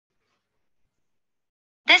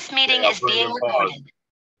This meeting is being recorded.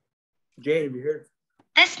 Jane, have you heard?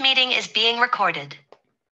 This meeting is being recorded.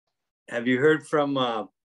 Have you heard from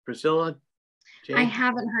Priscilla? Jane? I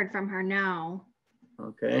haven't heard from her, no.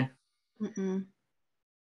 Okay. Mm-mm.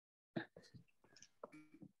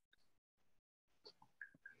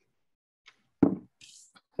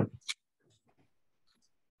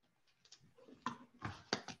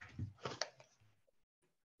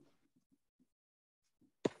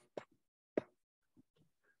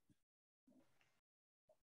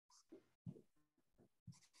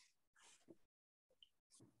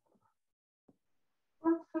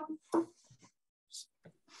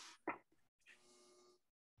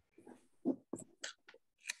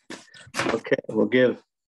 Okay, we'll give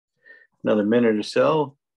another minute or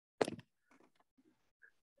so.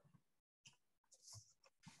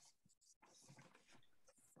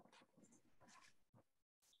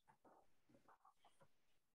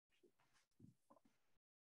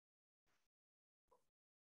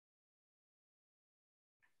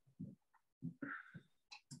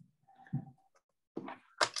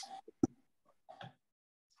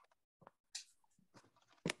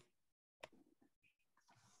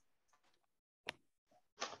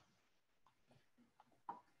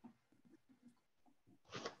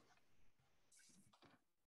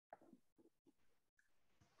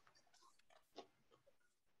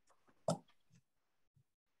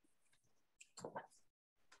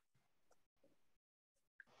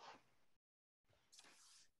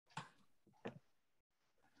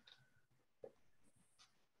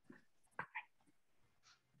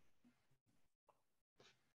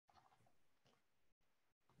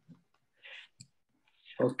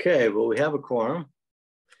 Okay, well, we have a quorum.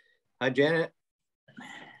 Hi, Janet.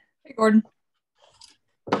 Hey, Gordon.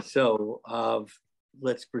 So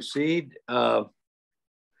let's proceed.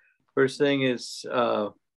 First thing is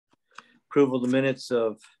approval of the minutes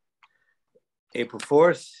of April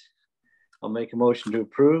 4th. I'll make a motion to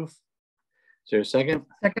approve. Is there a second?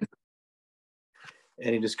 Second.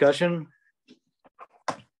 Any discussion?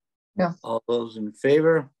 No. All those in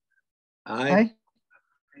favor? Aye.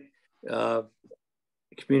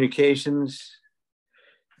 Communications,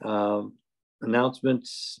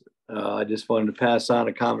 announcements. I just wanted to pass on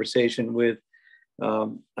a conversation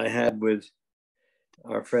I had with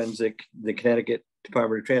our friends at the Connecticut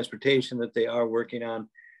Department of Transportation that they are working on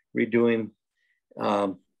redoing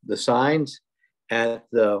the signs at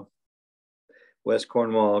the West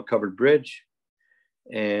Cornwall covered bridge.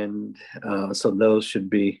 And so those should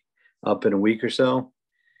be up in a week or so.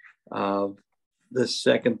 The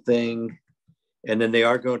second thing, and then they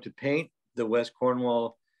are going to paint the West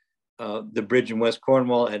Cornwall, the bridge in West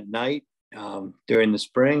Cornwall at night during the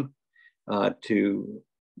spring to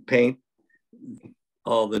paint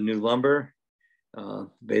all the new lumber.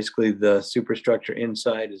 Basically, the superstructure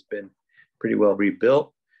inside has been pretty well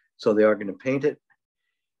rebuilt. So they are going to paint it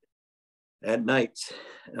at night,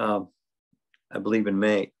 I believe in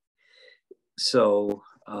May. So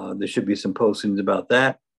there should be some postings about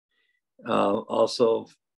that. Also,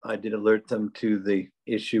 I did alert them to the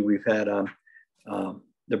issue we've had on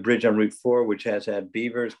the bridge on Route 4, which has had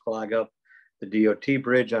beavers clog up the DOT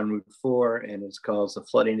bridge on Route 4, and it's caused a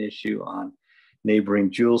flooding issue on neighboring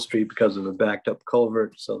Jewel Street because of a backed up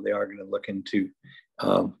culvert. So they are going to look into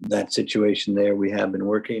that situation there. We have been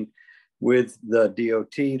working with the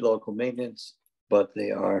DOT local maintenance, but they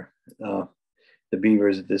are, the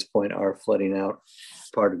beavers at this point are flooding out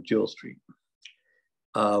part of Jewel Street.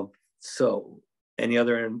 So any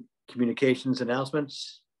other communications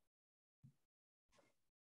announcements?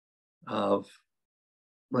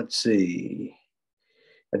 Let's see.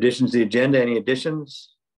 Additions to the agenda, any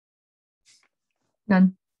additions?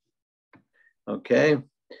 None. Okay.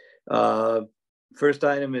 First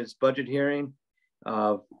item is budget hearing.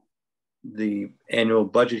 The annual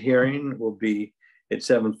budget hearing will be at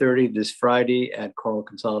 7:30 this Friday at Cornwall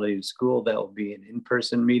Consolidated School. That will be an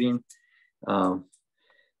in-person meeting.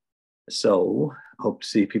 So hope to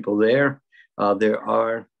see people there. There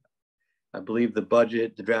are, I believe the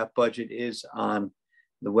draft budget is on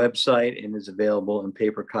the website and is available in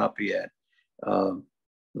paper copy at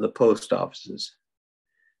the post offices.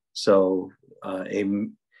 So a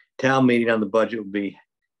town meeting on the budget will be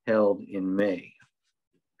held in May.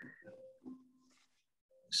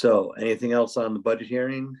 So anything else on the budget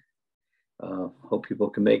hearing? Hope people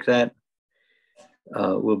can make that.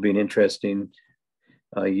 Will be an interesting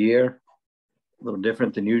year, a little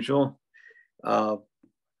different than usual.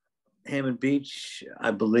 Hammond Beach,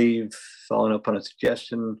 I believe, following up on a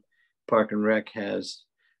suggestion, Park and Rec has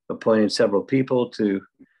appointed several people to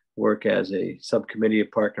work as a subcommittee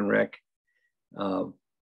of Park and Rec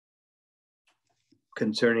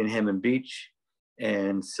concerning Hammond Beach.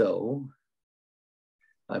 And so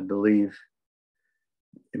I believe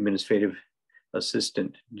Administrative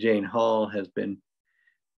Assistant Jane Hall has been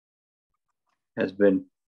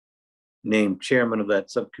named chairman of that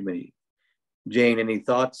subcommittee. Jane, any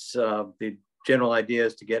thoughts? The general idea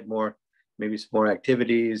is to get more, maybe some more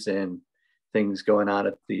activities and things going on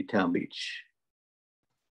at the town beach.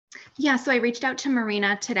 Yeah, so I reached out to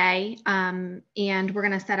Marina today, and we're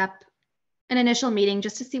going to set up an initial meeting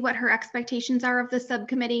just to see what her expectations are of the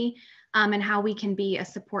subcommittee, and how we can be a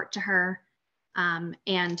support to her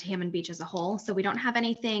and Hammond Beach as a whole. So we don't have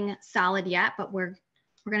anything solid yet, but we're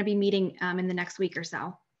going to be meeting in the next week or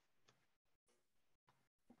so.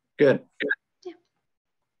 Good. Yeah.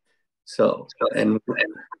 So, and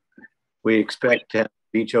we expect to have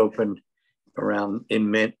the beach open around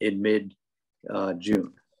in mid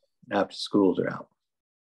June, after schools are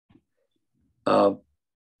out.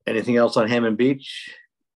 Anything else on Hammond Beach?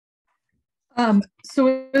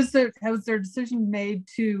 So has there decision made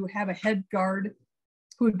to have a head guard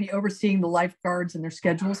who would be overseeing the lifeguards and their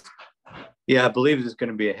schedules? Yeah, I believe there's going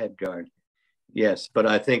to be a head guard. Yes, but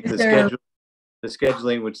I think the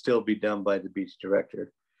scheduling would still be done by the beach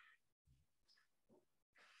director.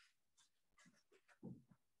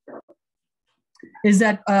 Is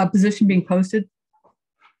that position being posted?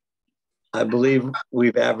 I believe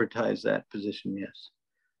we've advertised that position, yes.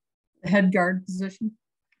 The head guard position?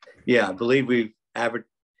 Yeah, I believe we've advertised.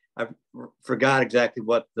 I forgot exactly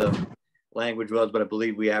what the language was, but I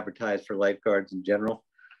believe we advertised for lifeguards in general.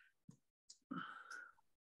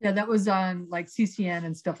 Yeah, that was on like CCN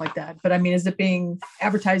and stuff like that. But I mean, is it being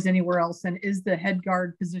advertised anywhere else? And is the head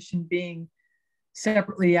guard position being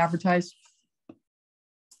separately advertised?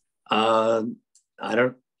 I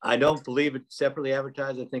don't believe it's separately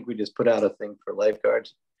advertised. I think we just put out a thing for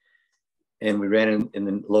lifeguards and we ran it in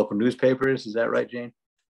the local newspapers. Is that right, Jane?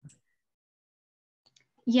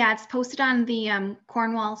 Yeah, it's posted on the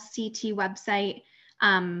Cornwall CT website,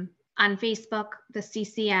 on Facebook, the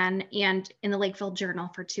CCN, and in the Lakeville Journal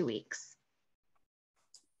for 2 weeks.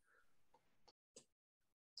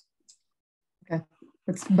 Okay,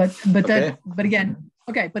 Okay. but again,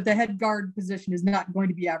 okay, but the head guard position is not going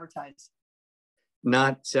to be advertised.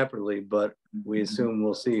 Not separately, but we assume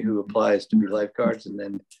we'll see who applies to be lifeguards, and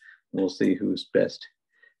then we'll see who's best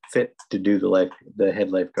fit to do the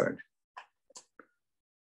head lifeguard.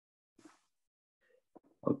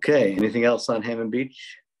 Okay, anything else on Hammond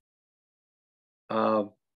Beach?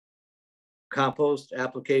 Compost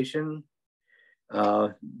application.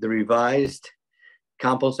 The revised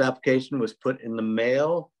compost application was put in the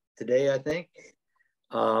mail today, I think.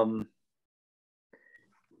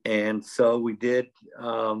 And so we did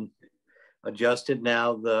adjust it.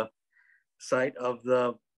 Now the site of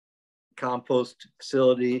the compost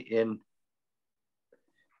facility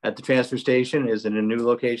at the transfer station is in a new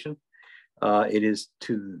location. It is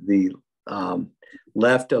to the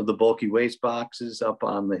left of the bulky waste boxes up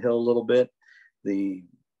on the hill a little bit. The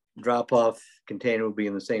drop-off container will be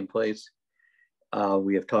in the same place.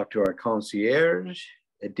 We have talked to our concierge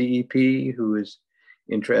at DEP, who is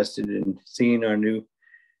interested in seeing our new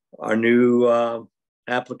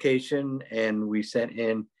application, and we sent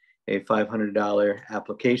in a $500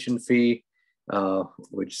 application fee,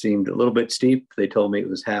 which seemed a little bit steep. They told me it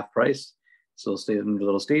was half price, so it seemed a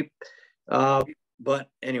little steep. But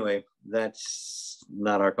anyway, that's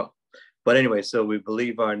not our call. But anyway, so we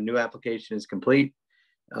believe our new application is complete.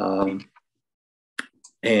 And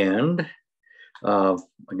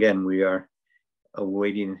again, we are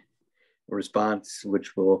awaiting a response,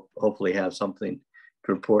 which will hopefully have something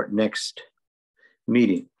to report next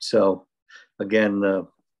meeting. So again,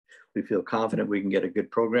 we feel confident we can get a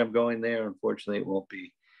good program going there. Unfortunately, it won't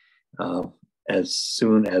be as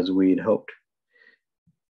soon as we'd hoped.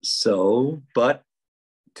 So, but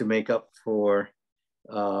to make up for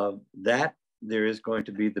that, there is going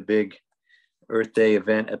to be the big Earth Day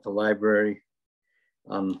event at the library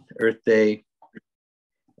on Earth Day.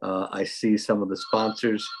 I see some of the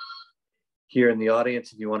sponsors here in the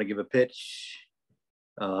audience. If you want to give a pitch,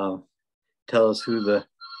 tell us who the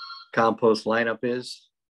compost lineup is.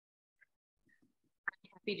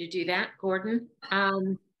 Happy to do that, Gordon.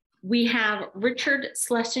 We have Richard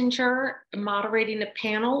Schlesinger moderating a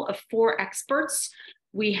panel of 4 experts.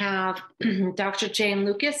 We have Dr. Jane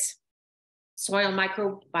Lucas, soil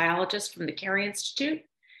microbiologist from the Carey Institute.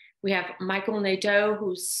 We have Michael Nadeau,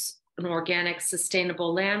 who's an organic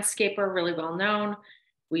sustainable landscaper, really well known.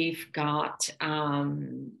 We've got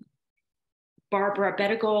Barbara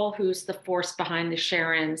Bettigol, who's the force behind the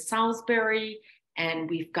Sharon Salisbury. And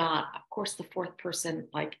we've got, of course, the 4th person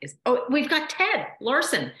we've got Ted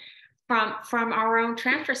Larson from our own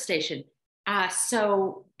transfer station.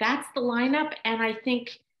 So that's the lineup. And I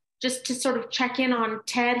think just to sort of check in on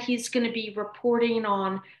Ted, he's going to be reporting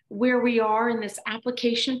on where we are in this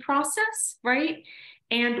application process, right?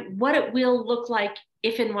 And what it will look like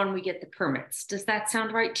if and when we get the permits. Does that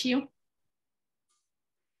sound right to you?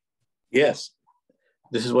 Yes.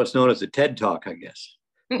 This is what's known as a TED Talk, I guess.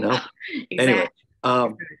 No? Exactly.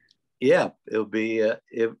 Anyway, yeah,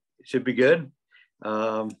 it should be good.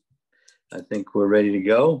 I think we're ready to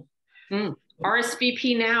go.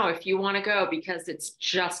 RSVP now if you want to go, because it's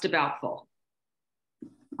just about full.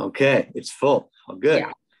 Okay, it's full. Oh, good.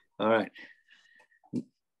 Yeah. All right.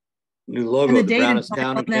 New logo, the brownest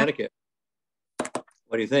town in Connecticut.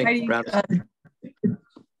 What do you think? Heidi,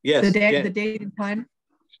 Yes. the Jen. date and time.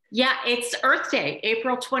 Yeah, it's Earth Day,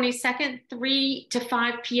 April 22nd, 3 to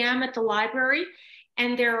 5 p.m. at the library.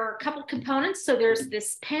 And there are a couple components. So there's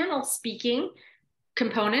this panel speaking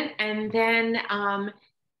component, and then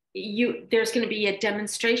there's going to be a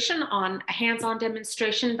demonstration a hands-on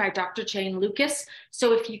demonstration by Dr. Jane Lucas.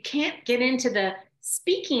 So if you can't get into the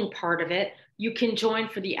speaking part of it, you can join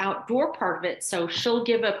for the outdoor part of it. So she'll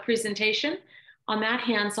give a presentation on that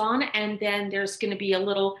hands-on, and then there's going to be a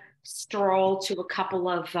little stroll to a couple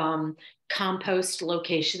of compost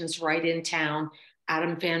locations right in town.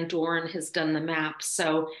 Adam Van Doren has done the map.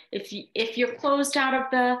 So if you're closed out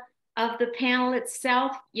of the panel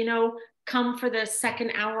itself, come for the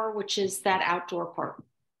second hour, which is that outdoor part.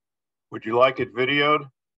 Would you like it videoed?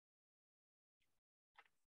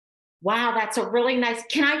 Wow, that's a really nice.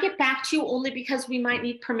 Can I get back to you, only because we might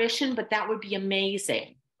need permission, but that would be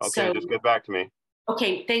amazing. Okay, just get back to me.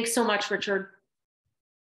 Okay, thanks so much, Richard.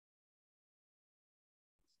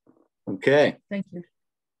 Okay. Thank you.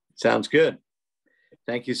 Sounds good.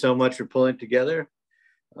 Thank you so much for pulling together.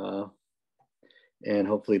 And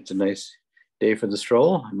hopefully it's a nice day for the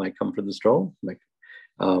stroll. I might come for the stroll. Be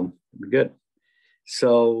good.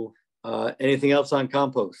 So anything else on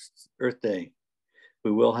compost, Earth Day?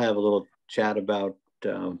 We will have a little chat about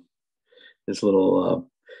this little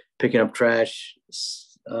picking up trash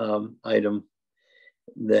item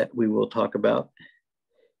that we will talk about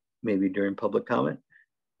maybe during public comment.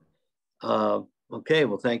 Okay,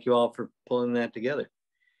 well, thank you all for pulling that together.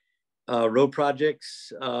 Road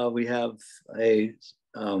projects, we have a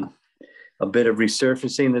bit of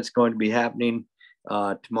resurfacing that's going to be happening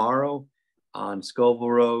tomorrow on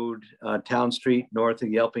Scoville Road, Town Street, north of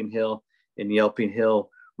Yelping Hill, and Yelping Hill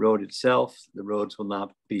Road itself. The roads will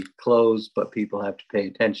not be closed, but people have to pay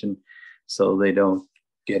attention so they don't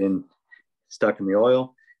get stuck in the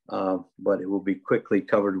oil. But it will be quickly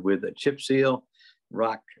covered with a chip seal,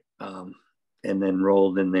 rock, and then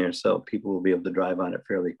rolled in there, so people will be able to drive on it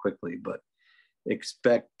fairly quickly. But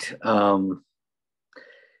expect a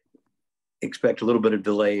little bit of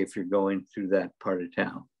delay if you're going through that part of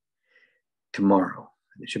town tomorrow.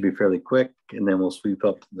 It should be fairly quick, and then we'll sweep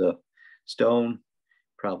up the stone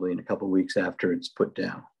probably in a couple of weeks after it's put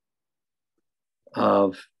down.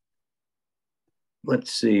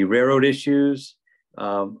 Let's see, railroad issues.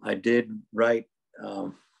 I did write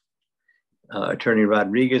Attorney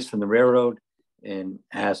Rodriguez from the railroad and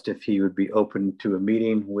asked if he would be open to a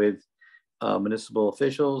meeting with municipal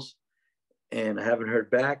officials. And I haven't heard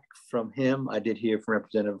back from him. I did hear from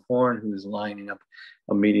Representative Horn, who's lining up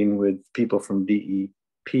a meeting with people from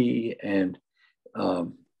DEP and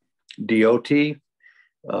DOT.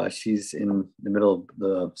 She's in the middle of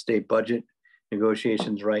the state budget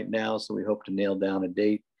negotiations right now, so we hope to nail down a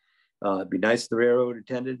date. It'd be nice if the railroad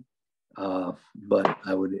attended, but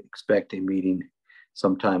I would expect a meeting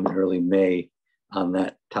sometime in early May on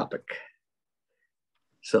that topic.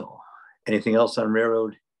 So anything else on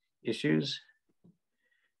railroad issues?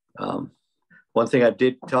 One thing I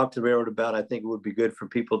did talk to the railroad about, I think it would be good for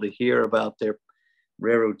people to hear about their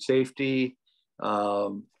railroad safety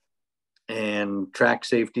and track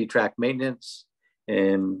safety, track maintenance,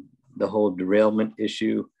 and the whole derailment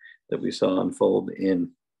issue that we saw unfold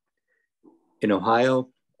in Ohio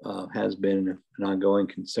has been an ongoing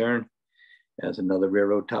concern as another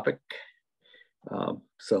railroad topic.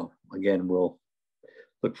 So again, we'll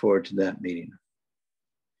look forward to that meeting.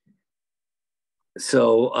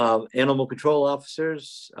 So animal control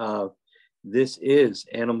officers, this is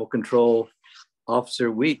Animal Control Officer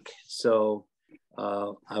Week. So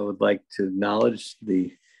I would like to acknowledge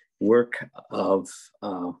the work of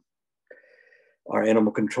our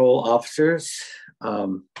animal control officers,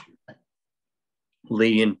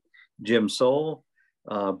 Lee and Jim Soul,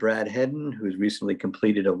 Brad Hedden, who's recently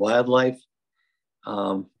completed a wildlife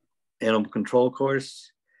animal control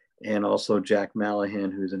course, and also Jack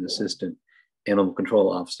Mallahan, who's an assistant animal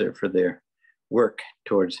control officer, for their work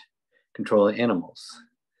towards control of animals.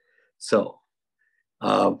 So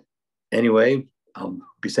anyway, I'll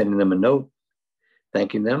be sending them a note,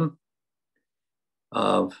 thanking them.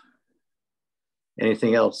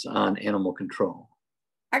 Anything else on animal control?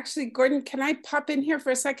 Actually, Gordon, can I pop in here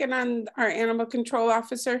for a second on our animal control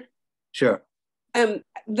officer? Sure.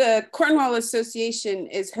 The Cornwall Association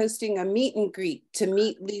is hosting a meet and greet to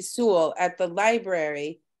meet Lee Sewell at the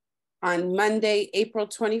library on Monday, April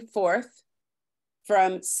 24th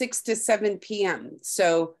from 6 to 7 p.m.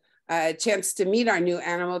 So a chance to meet our new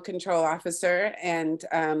animal control officer and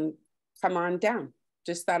come on down.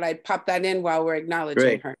 Just thought I'd pop that in while we're acknowledging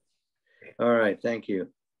Great. her. All right, thank you.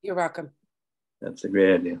 You're welcome. That's a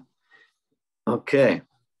great idea. Okay.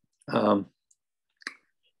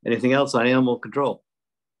 Anything else on animal control?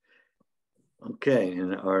 Okay,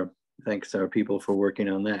 and thanks to our people for working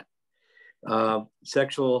on that.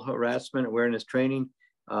 Sexual harassment awareness training.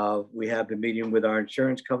 We have been meeting with our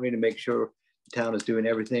insurance company to make sure the town is doing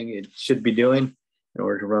everything it should be doing in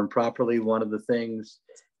order to run properly. One of the things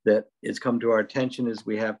that has come to our attention is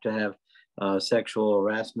we have to have sexual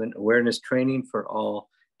harassment awareness training for all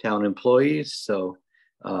town employees. So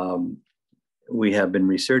we have been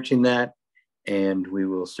researching that, and we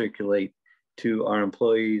will circulate to our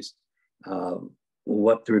employees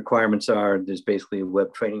what the requirements are. There's basically a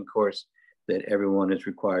web training course that everyone is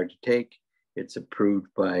required to take. It's approved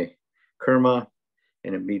by KERMA,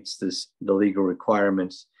 and it meets the legal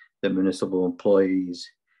requirements that municipal employees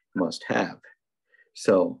must have.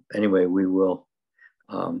 So anyway, we will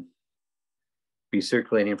be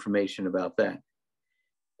circulating information about that.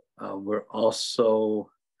 We're also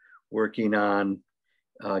working on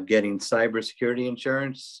getting cybersecurity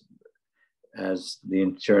insurance, as the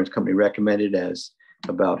insurance company recommended, as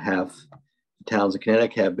about half the towns in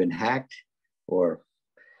Connecticut have been hacked, or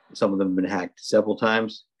some of them have been hacked several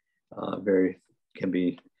times. Can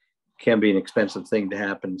be an expensive thing to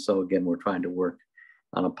happen. So again, we're trying to work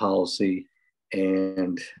on a policy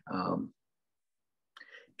and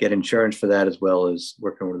get insurance for that, as well as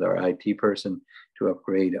working with our IT person to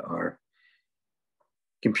upgrade our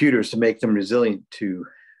computers to make them resilient to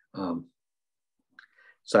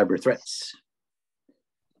cyber threats.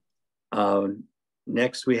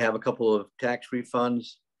 Next, we have a couple of tax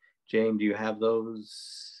refunds. Jane, do you have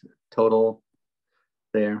those total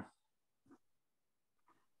there?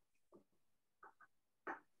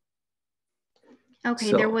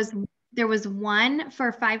 Okay, So, there was one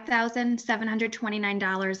for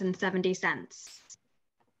 $5,729.70.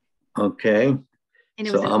 okay. And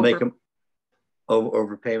it was So an I'll make a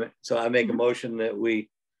overpayment. So I make a motion that we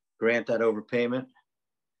grant that overpayment.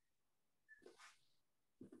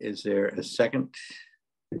 Is there a second?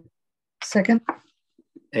 Second.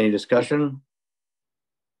 Any discussion?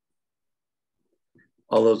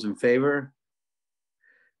 All those in favor?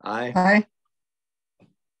 Aye. Aye.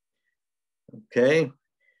 Okay.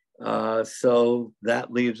 So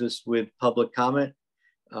that leaves us with public comment.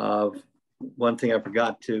 One thing I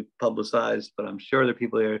forgot to publicize, but I'm sure there are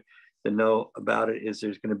people here that know about it, is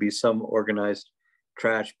there's going to be some organized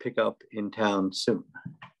trash pickup in town soon.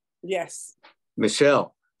 Yes.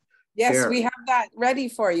 Michelle. Yes, Karen. we have that ready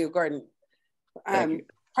for you, Gordon. Thank you.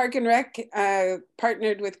 Park and Rec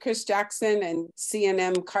partnered with Chris Jackson and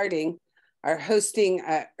C&M Karting are hosting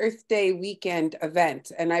a Earth Day weekend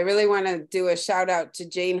event. And I really want to do a shout out to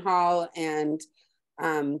Jane Hall and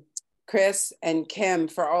Chris and Kim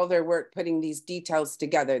for all their work putting these details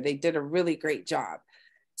together. They did a really great job.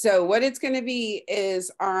 So what it's going to be is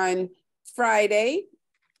on Friday,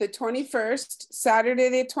 the 21st, Saturday,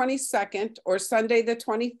 the 22nd, or Sunday, the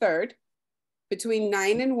 23rd, between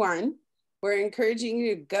 9 and 1, we're encouraging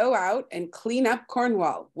you to go out and clean up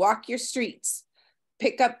Cornwall, walk your streets,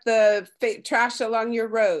 pick up the trash along your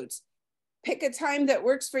roads, pick a time that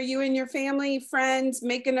works for you and your family, friends,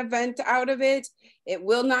 make an event out of it. It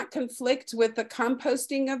will not conflict with the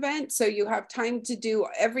composting event, so you have time to do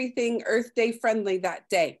everything Earth Day friendly that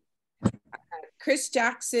day. Chris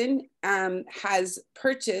Jackson has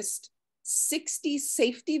purchased 60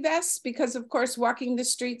 safety vests because, of course, walking the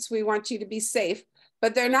streets, we want you to be safe,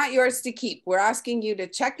 but they're not yours to keep. We're asking you to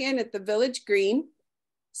check in at the Village Green,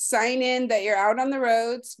 sign in that you're out on the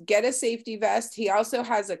roads, get a safety vest. He also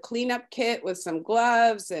has a cleanup kit with some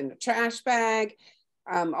gloves and a trash bag,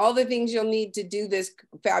 all the things you'll need to do this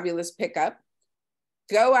fabulous pickup.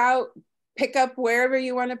 Go out, pick up wherever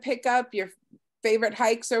you want to pick up, your favorite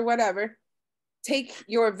hikes or whatever. Take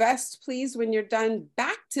your vest, please, when you're done,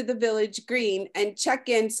 back to the Village Green and check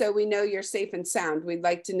in so we know you're safe and sound. We'd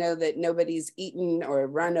like to know that nobody's eaten or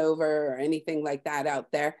run over or anything like that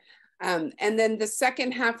out there. And then the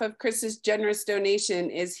second half of Chris's generous donation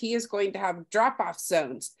is he is going to have drop-off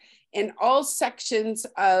zones in all sections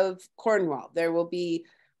of Cornwall. There will be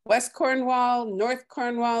West Cornwall, North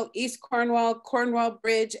Cornwall, East Cornwall, Cornwall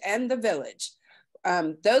Bridge, and the village.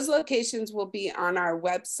 Those locations will be on our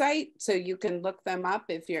website, so you can look them up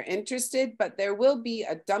if you're interested, but there will be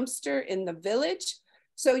a dumpster in the village.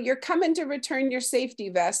 So you're coming to return your safety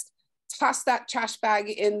vest, toss that trash bag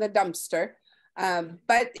in the dumpster.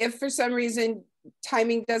 But if for some reason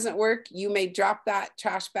timing doesn't work, you may drop that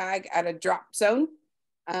trash bag at a drop zone.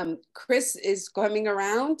 Chris is coming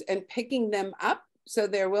around and picking them up, so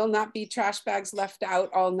there will not be trash bags left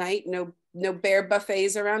out all night. No bear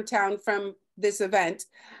buffets around town from this event.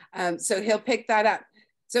 So he'll pick that up.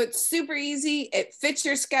 So it's super easy. It fits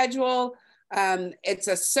your schedule. It's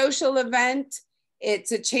a social event.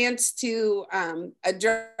 It's a chance to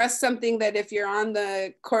address something that if you're on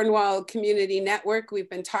the Cornwall Community Network, we've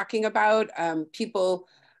been talking about. People,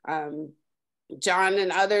 John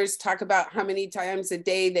and others talk about how many times a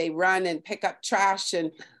day they run and pick up trash.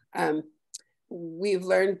 And we've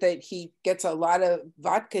learned that he gets a lot of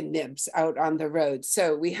vodka nibs out on the road.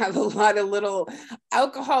 So we have a lot of little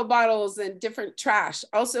alcohol bottles and different trash.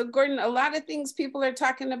 Also, Gordon, a lot of things people are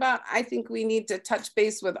talking about, I think we need to touch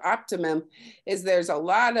base with Optimum, is there's a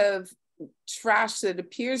lot of trash that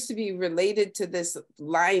appears to be related to this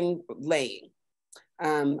line laying.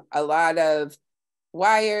 A lot of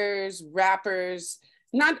wires, wrappers,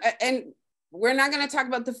 and we're not going to talk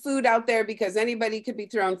about the food out there because anybody could be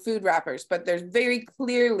throwing food wrappers, but there's very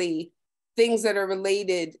clearly things that are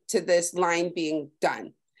related to this line being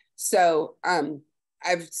done. So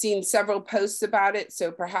I've seen several posts about it.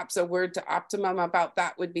 So perhaps a word to Optimum about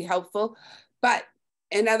that would be helpful. But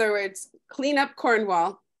in other words, clean up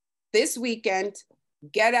Cornwall this weekend,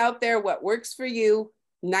 get out there, what works for you,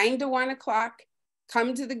 9 to 1 o'clock,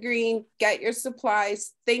 come to the green, get your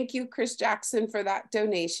supplies. Thank you, Chris Jackson, for that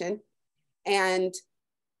donation. And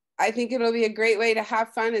I think it'll be a great way to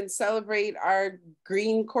have fun and celebrate our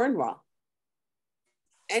green Cornwall.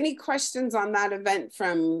 Any questions on that event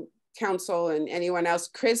from council and anyone else?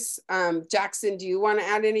 Chris Jackson, do you want to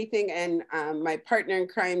add anything? And my partner in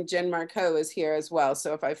crime, Jen Marco, is here as well.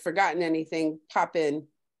 So if I've forgotten anything, pop in.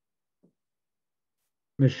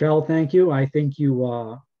 Michelle, thank you. I think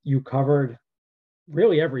you covered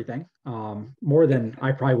really everything, more than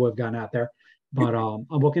I probably would have gotten out there. But I'm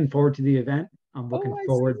looking forward to the event. I'm looking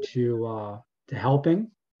forward to helping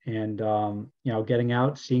and getting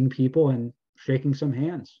out, seeing people, and shaking some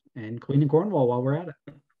hands and cleaning Cornwall while we're at it.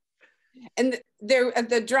 And there at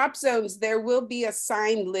the drop zones, there will be a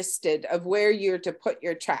sign listed of where you're to put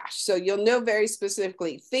your trash. So you'll know very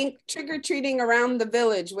specifically. Think trick-or-treating around the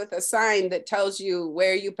village with a sign that tells you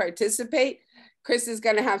where you participate. Chris is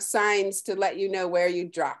going to have signs to let you know where you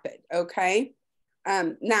drop it. Okay.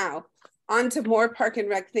 Now, on to more Park and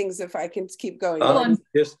Rec things, if I can keep going.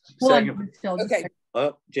 Just a second. Okay.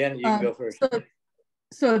 Oh, Janet, you can go first.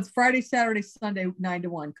 So it's Friday, Saturday, Sunday, 9 to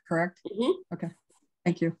 1, correct? Mm-hmm. Okay.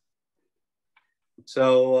 Thank you.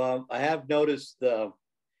 So I have noticed the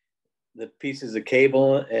pieces of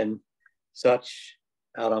cable and such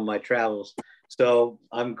out on my travels. So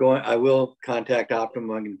I will contact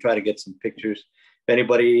Optimum. I'm going to try to get some pictures. If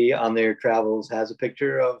anybody on their travels has a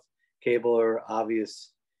picture of cable or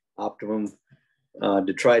obvious Optimum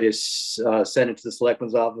detritus, send it to the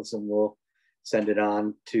Selectman's office and we'll send it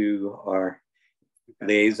on to our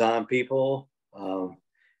liaison people.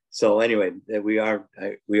 So anyway, we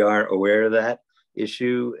are aware of that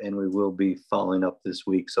issue and we will be following up this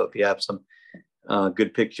week. So if you have some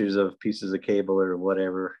good pictures of pieces of cable or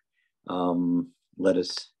whatever, let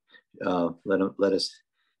us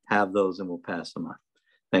have those and we'll pass them on.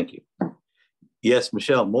 Thank you. Yes,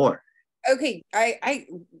 Michelle, more. Okay, it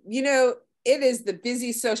is the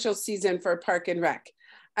busy social season for Park and Rec.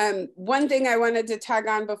 One thing I wanted to tag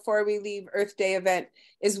on before we leave Earth Day event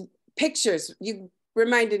is pictures. You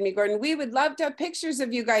reminded me, Gordon, we would love to have pictures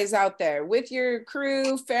of you guys out there with your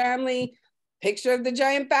crew, family, picture of the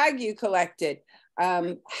giant bag you collected.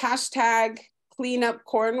 Hashtag clean up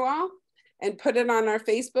Cornwall and put it on our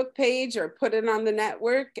Facebook page or put it on the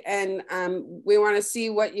network. And we want to see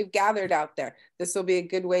what you've gathered out there. This will be a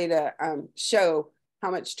good way to show how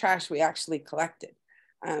much trash we actually collected.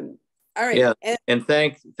 All right. Yeah, and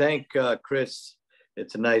thank Chris.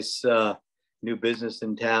 It's a nice new business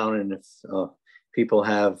in town. And if people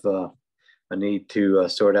have a need to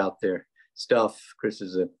sort out their stuff, Chris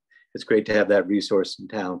it's great to have that resource in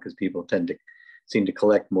town because people seem to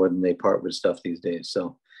collect more than they part with stuff these days.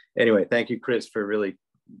 So anyway, thank you, Chris, for really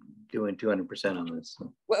doing 200% on this.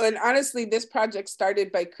 So. Well, and honestly, this project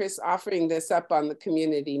started by Chris offering this up on the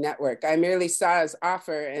community network. I merely saw his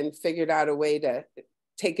offer and figured out a way to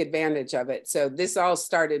take advantage of it. So this all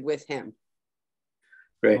started with him.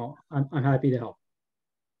 Great. Well, I'm happy to help.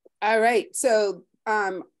 All right. So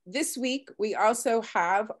this week, we also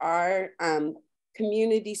have our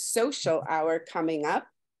community social hour coming up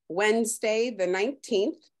Wednesday, the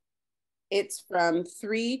 19th. It's from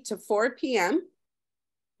 3 to 4 p.m.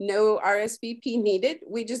 No RSVP needed.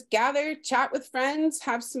 We just gather, chat with friends,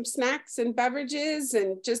 have some snacks and beverages,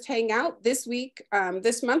 and just hang out. This week,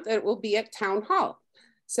 this month, it will be at Town Hall.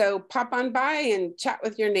 So pop on by and chat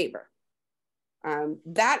with your neighbor.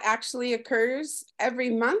 That actually occurs every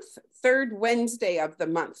month, third Wednesday of the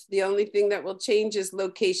month. The only thing that will change is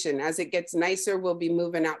location. As it gets nicer, we'll be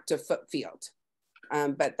moving out to Footfield.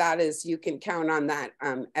 But that is, you can count on that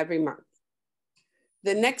every month.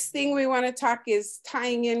 The next thing we want to talk is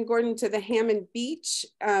tying in, Gordon, to the Hammond Beach.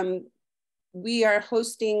 We are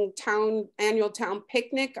hosting annual town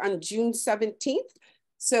picnic on June 17th.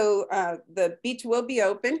 So the beach will be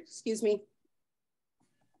open, excuse me.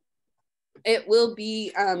 It will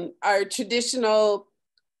be our traditional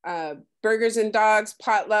burgers and dogs,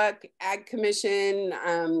 potluck, ag commission,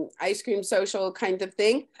 ice cream social kind of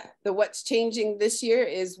thing. What's changing this year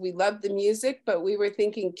is we love the music, but we were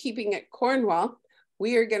thinking keeping it Cornwall.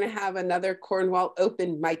 We are going to have another Cornwall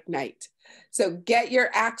open mic night. So get your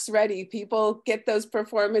acts ready, people. Get those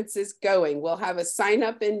performances going. We'll have a sign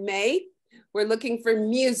up in May. We're looking for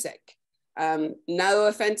music. No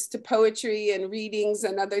offense to poetry and readings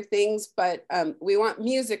and other things, but we want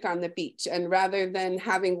music on the beach. And rather than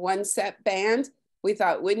having one set band, we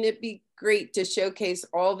thought, wouldn't it be great to showcase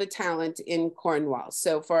all the talent in Cornwall?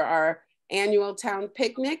 So for our annual town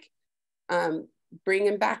picnic,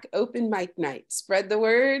 bringing back open mic night, spread the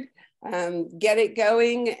word, get it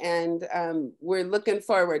going, and we're looking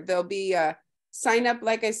forward. There'll be a sign up,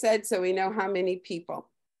 like I said, so we know how many people.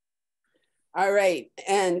 All right,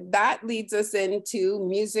 and that leads us into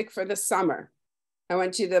music for the summer. I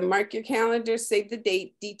want you to mark your calendar, save the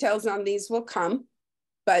date. Details on these will come,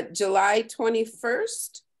 but July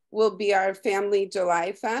 21st will be our family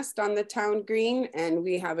July Fest on the town green, and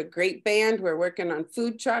we have a great band. We're working on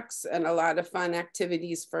food trucks and a lot of fun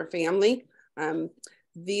activities for family.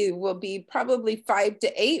 These will be probably 5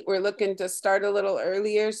 to 8. We're looking to start a little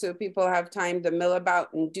earlier so people have time to mill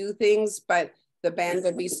about and do things, but the band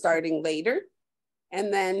will be starting later.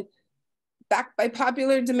 And then back by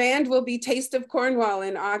popular demand will be Taste of Cornwall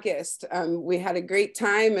in August. We had a great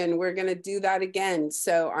time and we're gonna do that again.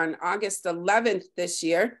 So on August 11th this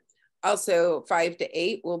year, also 5 to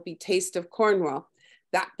 8 will be Taste of Cornwall.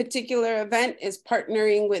 That particular event is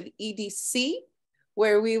partnering with EDC,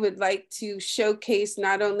 where we would like to showcase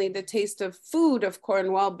not only the taste of food of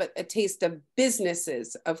Cornwall, but a taste of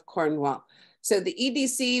businesses of Cornwall. So the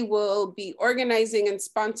EDC will be organizing and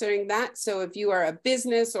sponsoring that. So if you are a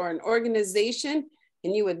business or an organization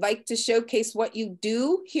and you would like to showcase what you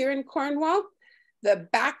do here in Cornwall, the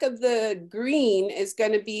back of the green is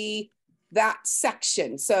going to be that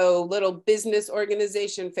section. So little business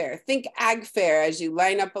organization fair. Think ag fair as you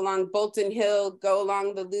line up along Bolton Hill, go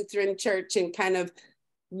along the Lutheran church and kind of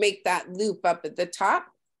make that loop up at the top.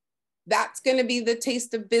 That's going to be the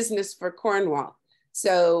taste of business for Cornwall.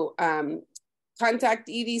 So contact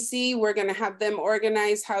EDC. We're going to have them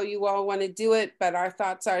organize how you all want to do it. But our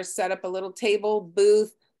thoughts are set up a little table,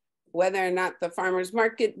 booth, whether or not the farmers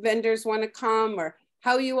market vendors want to come or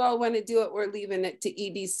how you all want to do it. We're leaving it to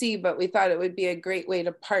EDC, but we thought it would be a great way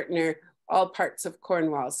to partner all parts of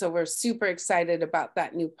Cornwall. So we're super excited about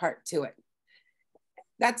that new part to it.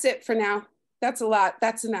 That's it for now. That's a lot.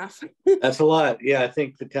 That's enough. That's a lot. Yeah, I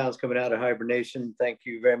think the town's coming out of hibernation. Thank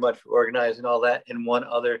you very much for organizing all that. And one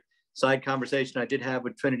other side conversation I did have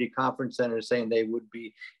with Trinity Conference Center saying they would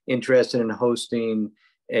be interested in hosting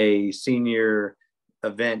a senior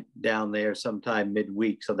event down there sometime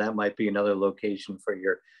midweek. So that might be another location for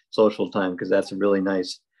your social time because that's a really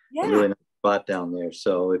nice spot down there.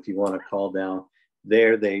 So if you want to call down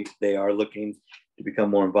there, they are looking to become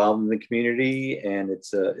more involved in the community, and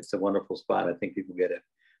it's a wonderful spot. I think people get it.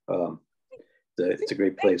 It's a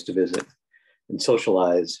great place to visit and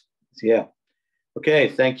socialize. So, yeah. Okay,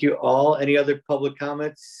 thank you all. Any other public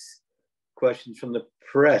comments? Questions from the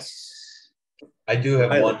press? I do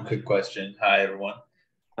have one quick question. Hi, everyone.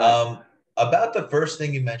 About the first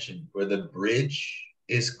thing you mentioned, where the bridge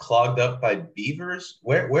is clogged up by beavers.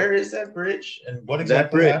 Where is that bridge, and what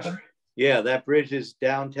exactly happened? Yeah, that bridge is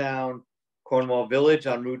downtown Cornwall Village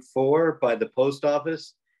on Route 4 by the post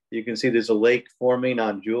office. You can see there's a lake forming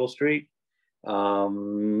on Jewel Street.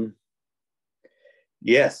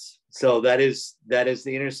 Yes, so that is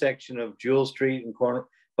the intersection of Jewel Street and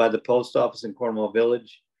by the post office in Cornwall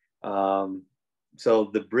Village. So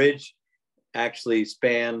the bridge actually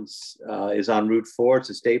spans, is on Route 4. It's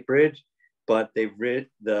a state bridge, but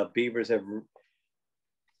the beavers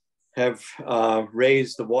have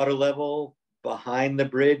raised the water level behind the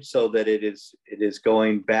bridge so that it is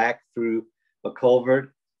going back through a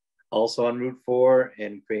culvert, also on Route 4,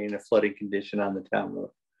 and creating a flooding condition on the town road.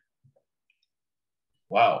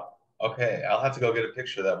 Wow. Okay, I'll have to go get a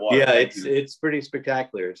picture of that water. Yeah, Thank you. it's pretty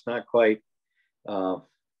spectacular. It's not quite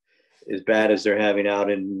as bad as they're having out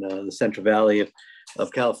in the Central Valley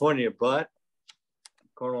of California, but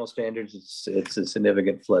Cornwall standards, it's a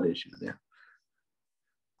significant flood issue there.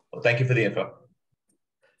 Well, thank you for the info.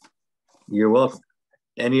 You're welcome.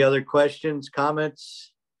 Any other questions,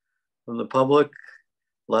 comments from the public?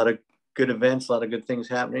 A lot of good events, a lot of good things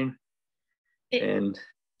happening.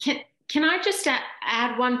 Can I just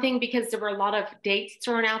add one thing, because there were a lot of dates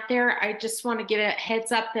thrown out there. I just want to give a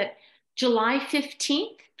heads up that July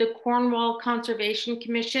 15th, the Cornwall Conservation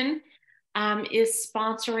Commission is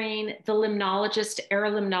sponsoring the limnologist, air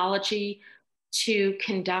limnology, to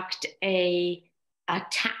conduct a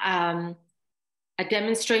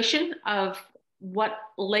demonstration of what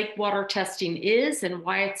lake water testing is and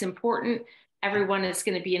why it's important. Everyone is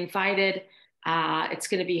going to be invited. It's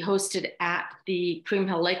going to be hosted at the Cream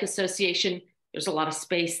Hill Lake Association. There's a lot of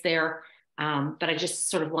space there, but I just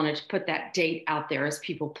sort of wanted to put that date out there as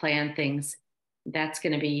people plan things. That's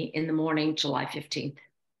going to be in the morning, July 15th.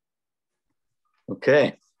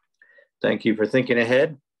 Okay. Thank you for thinking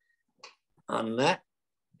ahead on that.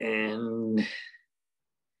 And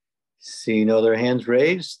seeing no other hands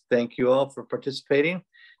raised, thank you all for participating.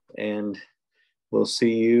 And we'll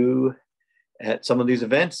see you at some of these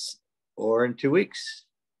events or in 2 weeks.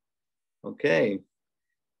 Okay.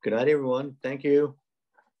 Good night, everyone. Thank you.